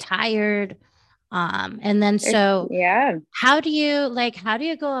immediately tired. And then how do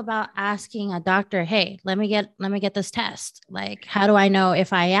you go about asking a doctor, hey, let me get this test? Like, how do I know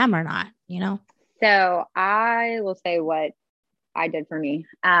if I am or not, So I will say what I did for me.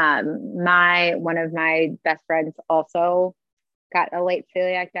 One of my best friends also got a late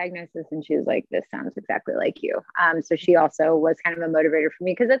celiac diagnosis, and she was like, this sounds exactly like you. So she also was kind of a motivator for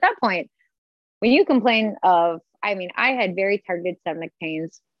me, because at that point, when you complain I had very targeted stomach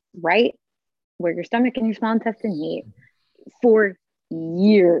pains, right where your stomach and your small intestine meet, for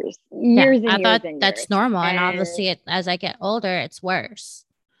years. I thought that's normal. And obviously as I get older, it's worse.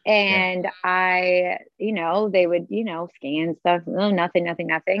 And they would, scan stuff. Oh, nothing.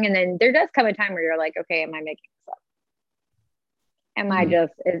 And then there does come a time where you're like, okay, am I making this up? Am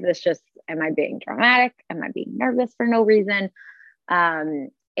I being dramatic? Am I being nervous for no reason?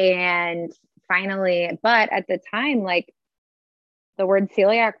 And finally, but at the time, like, the word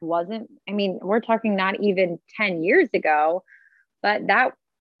celiac we're talking not even 10 years ago, but that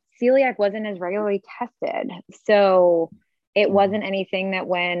celiac wasn't as regularly tested. So it wasn't anything that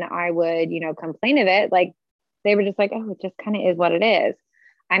when I would, complain of it, like, they were just like, oh, it just kind of is what it is.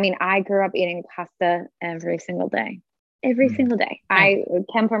 I mean, I grew up eating pasta every single day. I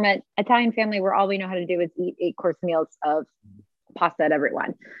come from an Italian family where all we know how to do is eat 8-course meals of pasta at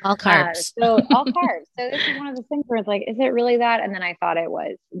everyone. All carbs. So this is one of the things where it's like, is it really that? And then I thought it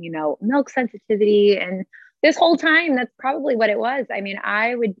was, milk sensitivity. And this whole time, that's probably what it was. I mean,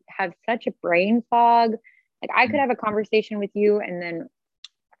 I would have such a brain fog. Like, I could have a conversation with you and then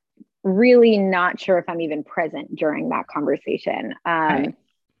really not sure if I'm even present during that conversation.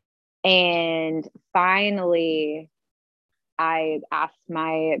 And finally, I asked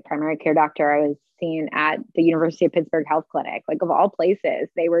my primary care doctor. I was seeing at the University of Pittsburgh Health Clinic, like, of all places.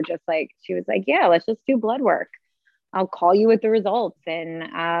 They were just like, she was like, yeah, let's just do blood work. I'll call you with the results.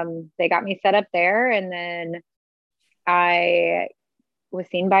 And they got me set up there. And then I was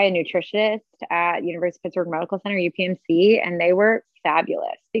seen by a nutritionist at University of Pittsburgh Medical Center, UPMC, and they were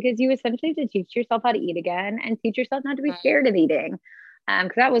fabulous, because you essentially have to teach yourself how to eat again and teach yourself not to be scared of eating.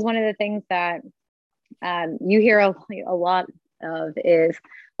 Because that was one of the things that you hear a lot of is,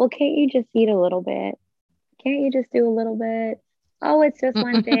 well, can't you just eat a little bit? can't you just do a little bit? Oh, it's just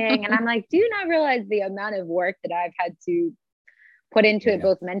one thing. And I'm like, do you not realize the amount of work that I've had to put into it,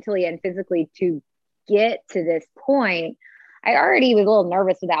 both mentally and physically, to get to this point? I already was a little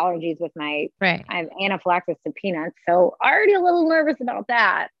nervous with allergies with I have anaphylaxis to peanuts. So already a little nervous about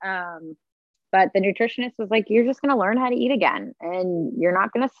that. But the nutritionist was like, you're just going to learn how to eat again and you're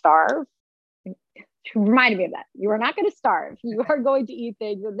not going to starve. Reminded me of that. You are not going to starve. You are going to eat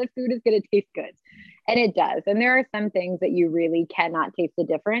things and the food is going to taste good. And it does. And there are some things that you really cannot taste the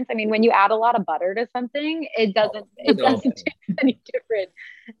difference. I mean, when you add a lot of butter to something, it doesn't taste any different.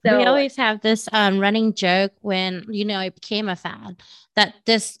 So we always have this running joke when, it became a fad, that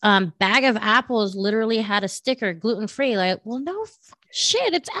this bag of apples literally had a sticker, gluten-free. Like, well, no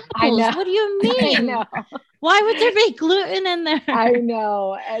shit, it's apples. What do you mean? Why would there be gluten in there? I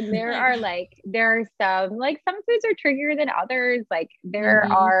know. And there are some foods are trickier than others. Like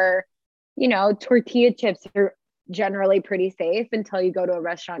there are, tortilla chips are generally pretty safe until you go to a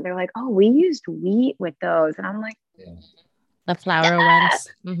restaurant. They're like, oh, we used wheat with those. And I'm like, the flour ones.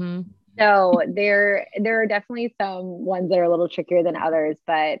 Mm-hmm. So there are definitely some ones that are a little trickier than others,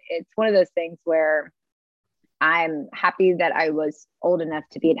 but it's one of those things where I'm happy that I was old enough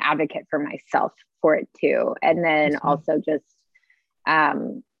to be an advocate for myself for it too. And then also just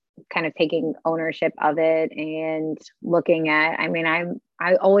kind of taking ownership of it and looking at,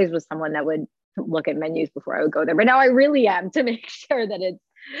 I always was someone that would look at menus before I would go there, but now I really am, to make sure that it's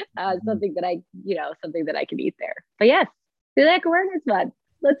something that I can eat there. But yes, Celiac Awareness Month.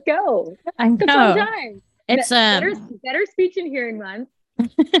 Let's go. I know. It's a fun time. It's better speech and hearing month. Got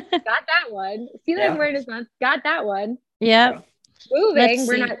that one. Celiac Awareness Month. Got that one. Yep. Moving.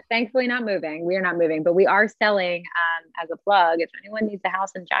 We're thankfully not moving. We are not moving, but we are selling as a plug. If anyone needs a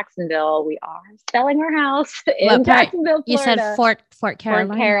house in Jacksonville, we are selling our house in Jacksonville, Florida. You said Fort Caroline.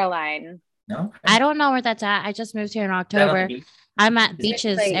 Fort Caroline. No, I don't know where that's at. I just moved here in October. I'm at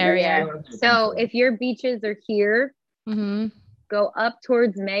Beaches area. So if your beaches are here, go up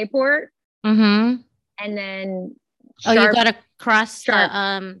towards Mayport, and then. You got to cross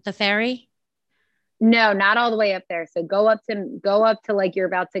the ferry. No, not all the way up there. So go up to like you're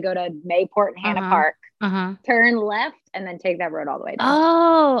about to go to Mayport and Hannah Park. Turn left and then take that road all the way down.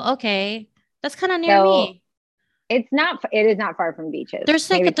 Oh, okay. That's kind of near me. It is not far from Beaches.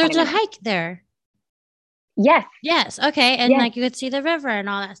 There's a hike there. Yes. Okay. And you could see the river and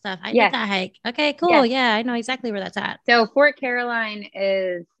all that stuff. I did that hike. Okay, cool. Yes. Yeah, I know exactly where that's at. So Fort Caroline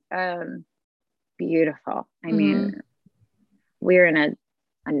is beautiful. I mean, we're in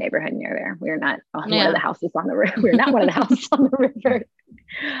a neighborhood near there. We're not one of the houses on the river. We're not one of the houses on the river.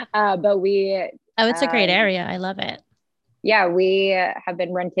 But it's a great area. I love it. Yeah, we have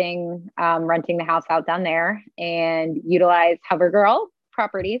been renting the house out down there and utilize HoverGirl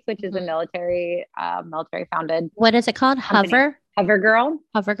Properties, which is a military founded. What is it called? Company. HoverGirl.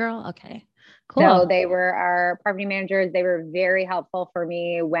 HoverGirl. Okay. Cool. So they were our property managers. They were very helpful for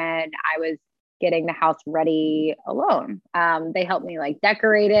me when I was getting the house ready alone. They helped me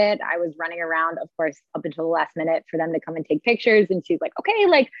decorate it. I was running around, of course, up until the last minute for them to come and take pictures. And she's like, okay,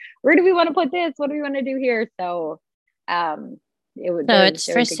 where do we want to put this? What do we want to do here? So it's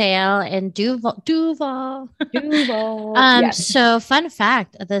for sale in Duval. Yes. So fun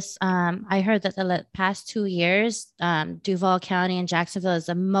fact, this I heard that the past 2 years, Duval County and Jacksonville is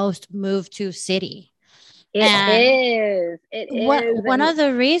the most moved to city. It is. One of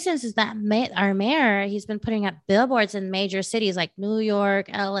the reasons is that our mayor, he's been putting up billboards in major cities like New York,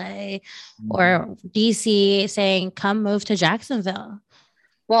 LA, or DC saying, come move to Jacksonville.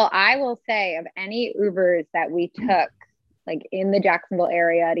 Well, I will say of any Ubers that we took, in the Jacksonville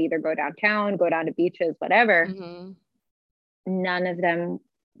area, to either go downtown, go down to Beaches, whatever, none of them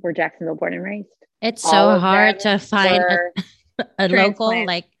were Jacksonville born and raised. It's so hard to find a local,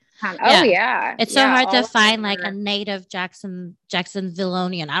 it's so hard to find a native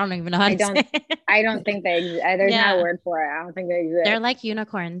Jacksonvilleian. I don't even know how to say it. I don't think there's not a word for it. I don't think they exist. They're like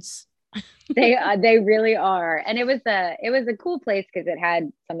unicorns. They really are. And it was a cool place because it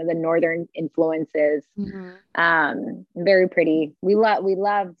had some of the northern influences. Very pretty. We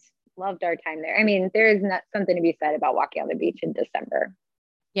loved our time there. I mean, there is not something to be said about walking on the beach in December.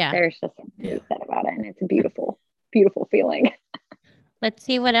 Yeah. There's just something to be said about it. And it's a beautiful, beautiful feeling. Let's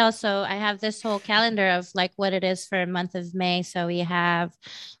see what else. So I have this whole calendar of what it is for a month of May. So we have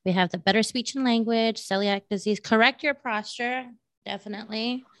the better speech and language, celiac disease, correct your posture.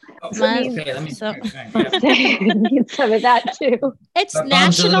 Definitely. Okay, let me need some of that too. It's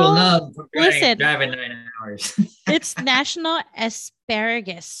national. Listen, driving 9 hours. It's National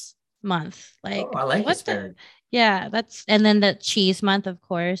Asparagus Month. I like asparagus. And then the cheese month, of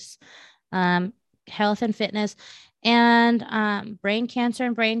course. health and fitness, and Brain Cancer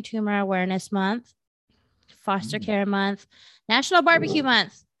and Brain Tumor Awareness Month, Foster Care Month, National Barbecue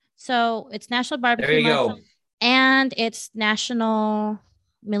Month. So it's National Barbecue Month, and it's National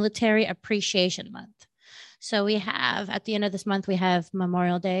Military Appreciation Month. So we have, at the end of this month, we have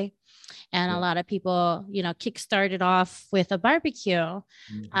Memorial Day, and a lot of people, kick started off with a barbecue.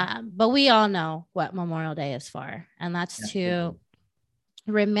 But we all know what Memorial Day is for, and that's to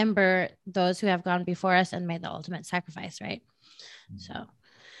remember those who have gone before us and made the ultimate sacrifice, right? So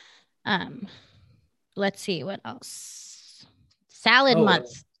let's see what else. Salad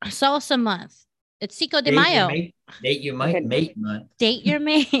month, salsa month. It's Cinco de Mayo. Date your mate month. Date your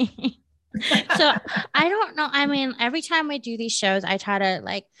mate. So I don't know. I mean, every time we do these shows, I try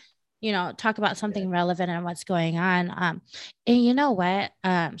to talk about something relevant and what's going on. And you know what?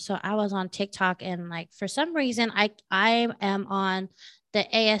 So I was on TikTok, and for some reason I am on the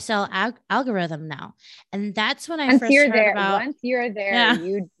ASL algorithm now. And that's when I first heard about. Once you're there,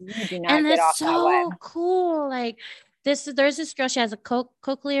 you do not get off that one. And it's so cool. There's this girl, she has a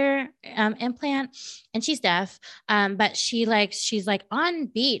cochlear implant, and she's deaf. But she's on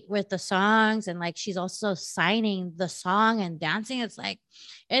beat with the songs, and she's also signing the song and dancing.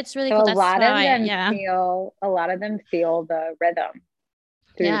 It's really cool. A lot of them feel the rhythm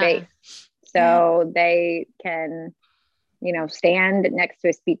through the bass. So they can, stand next to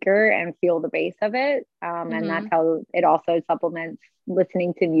a speaker and feel the bass of it. And that's how it also supplements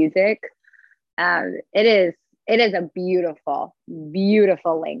listening to music. It is a beautiful,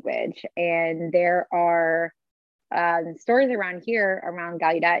 beautiful language. And there are stories around here, around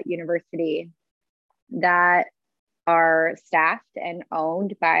Gallaudet University, that are staffed and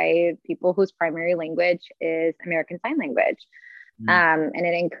owned by people whose primary language is American Sign Language. And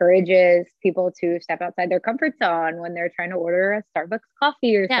it encourages people to step outside their comfort zone when they're trying to order a Starbucks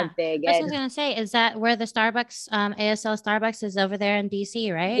coffee or something. That's what I was going to say. Is that where the Starbucks, ASL Starbucks is over there in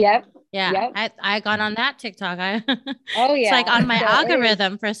DC, right? Yep. Yeah. Yep. I got on that TikTok. It's on my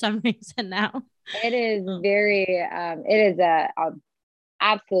algorithm for some reason now. It is very, it is a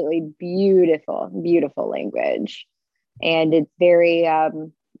absolutely beautiful, beautiful language. And it's very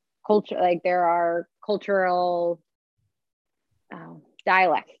culture. There are cultural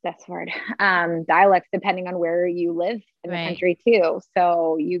dialects. That's the word. Dialects depending on where you live in the country too.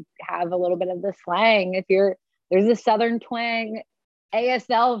 So you have a little bit of the slang. There's a Southern twang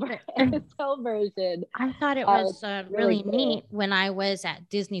ASL version. I thought it was really cool. Neat when I was at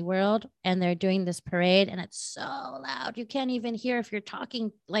Disney World and they're doing this parade, and it's so loud you can't even hear if you're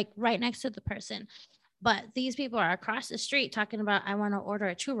talking right next to the person. But these people are across the street talking about, I want to order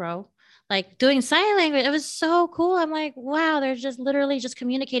a churro, doing sign language. It was so cool. I'm like, wow, they're just literally just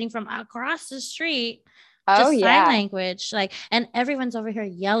communicating from across the street. Sign language. And everyone's over here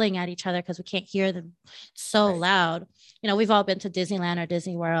yelling at each other because we can't hear them so loud. We've all been to Disneyland or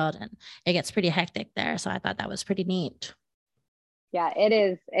Disney World, and it gets pretty hectic there. So I thought that was pretty neat. Yeah, it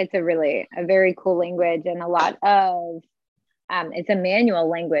is. It's a very cool language, and a lot of, it's a manual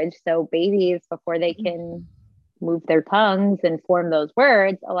language. So babies, before they can move their tongues and form those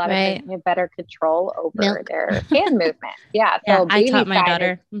words, a lot of them have better control over their hand movement. Yeah. So I taught my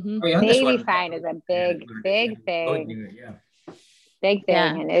daughter. Baby sign is a big thing. Big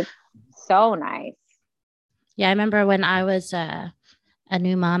thing. And it's so nice. Yeah. I remember when I was a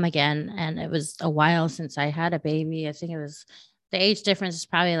new mom again, and it was a while since I had a baby. I think it was, the age difference is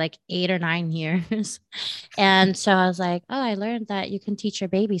probably 8 or 9 years. And so I was like, I learned that you can teach your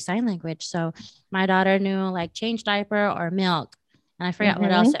baby sign language. So my daughter knew change diaper or milk. And I forgot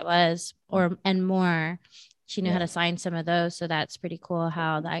what else it was, and more. She knew how to sign some of those. So that's pretty cool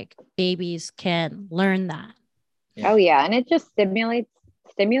how babies can learn that. Yeah. Oh yeah. And it just stimulates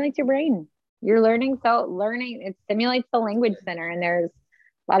your brain. You're learning. So it stimulates the language center. And there's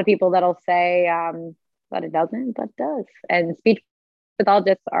a lot of people that'll say, but it doesn't, but it does. And speech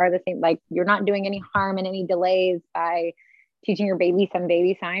pathologists are the same. You're not doing any harm and any delays by teaching your baby some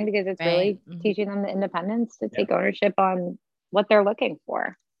baby sign, because it's really teaching them the independence to take ownership on what they're looking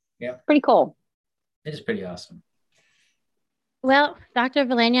for. Yeah. Pretty cool. It is pretty awesome. Well, Dr.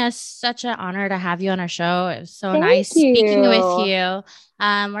 Vilena, it's such an honor to have you on our show. It was so nice speaking with you.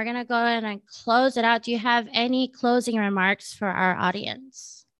 We're going to go ahead and close it out. Do you have any closing remarks for our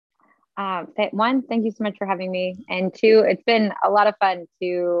audience? One, thank you so much for having me. And two, it's been a lot of fun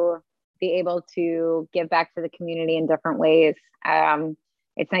to be able to give back to the community in different ways.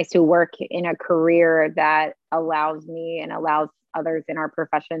 It's nice to work in a career that allows me and allows others in our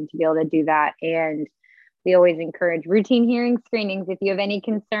profession to be able to do that. And we always encourage routine hearing screenings. If you have any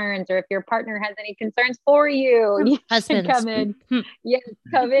concerns, or if your partner has any concerns for you, you should come in. Yes,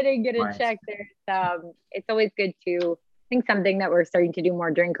 come in and get it checked. It's always good to, I think something that we're starting to do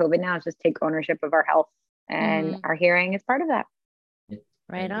more during COVID now is just take ownership of our health, and our hearing is part of that.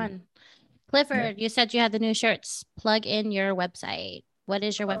 Right on. Clifford, you said you had the new shirts. Plug in your website. What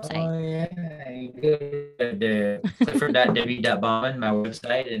is your website? Oh, yeah. Go to clifford.w.bauman, my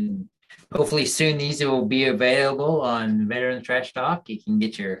website, and hopefully soon these will be available on Veteran Trash Talk. You can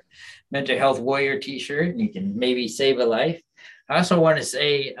get your Mental Health Warrior t-shirt, and you can maybe save a life. I also want to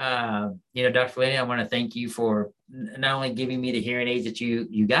say, Dr. Lane, I want to thank you for not only giving me the hearing aids that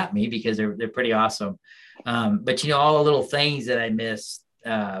you got me, because they're pretty awesome, but all the little things that I missed,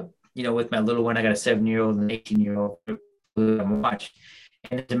 with my little one. I got a 7-year-old and an 18-year-old watch.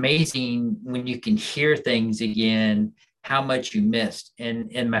 And it's amazing when you can hear things again, how much you missed.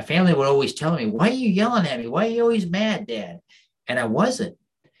 And my family would always tell me, why are you yelling at me? Why are you always mad, Dad? And I wasn't,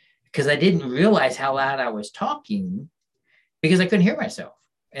 because I didn't realize how loud I was talking, because I couldn't hear myself.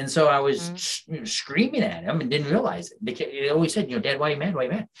 And so I was screaming at him and didn't realize it. They always said, Dad, why are you mad? Why are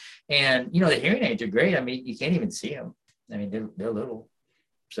you mad? And, the hearing aids are great. I mean, you can't even see them. I mean, they're little.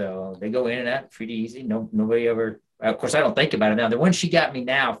 So they go in and out pretty easy. Nobody ever, of course, I don't think about it now. The one she got me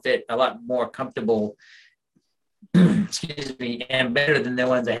now fit a lot more comfortable, excuse me, and better than the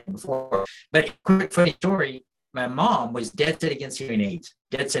ones I had before. But quick funny story, my mom was dead set against hearing aids,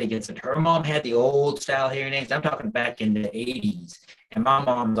 dead set against it. Her mom had the old style hearing aids. I'm talking back in the 80s. And my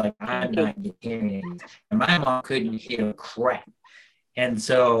mom's like, I'm not getting hearing aids. And my mom couldn't hear crap. And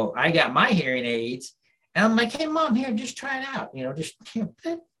so I got my hearing aids. And I'm like, hey, Mom, here, just try it out. Just try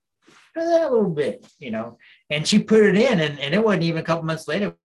that a little bit, And she put it in, and it wasn't even a couple months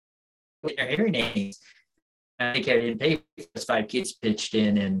later with her hearing aids. I think I didn't pay. 5 kids pitched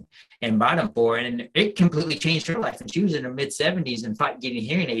in and bought them for her, and it completely changed her life. And she was in her mid-70s and fought getting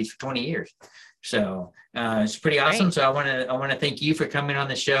hearing aids for 20 years. So it's pretty awesome. Great. So I want to thank you for coming on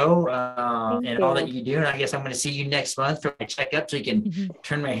the show and all that you do. And I guess I'm going to see you next month for my checkup, so you can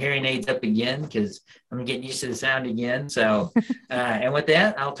turn my hearing aids up again, because I'm getting used to the sound again. So and with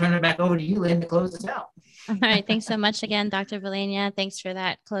that, I'll turn it back over to you, Lynn, to close this out. All right. Thanks so much again, Dr. Vilania. Thanks for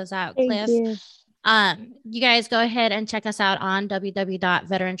that closeout, Cliff. You guys go ahead and check us out on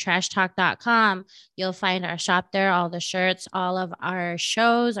www.veterantrashtalk.com. You'll find our shop there, all the shirts, all of our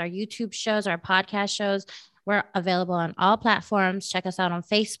shows, our YouTube shows, our podcast shows. We're available on all platforms. Check us out on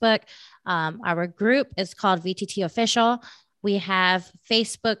Facebook. Our group is called VTT Official. We have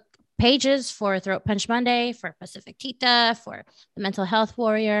Facebook pages for Throat Punch Monday, for Pacific Tita, for the Mental Health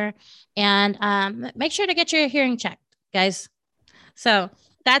Warrior, and make sure to get your hearing checked, guys. So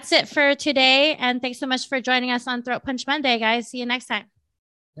that's it for today. And thanks so much for joining us on Throat Punch Monday, guys. See you next time.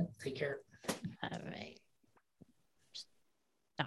 Take care. All right.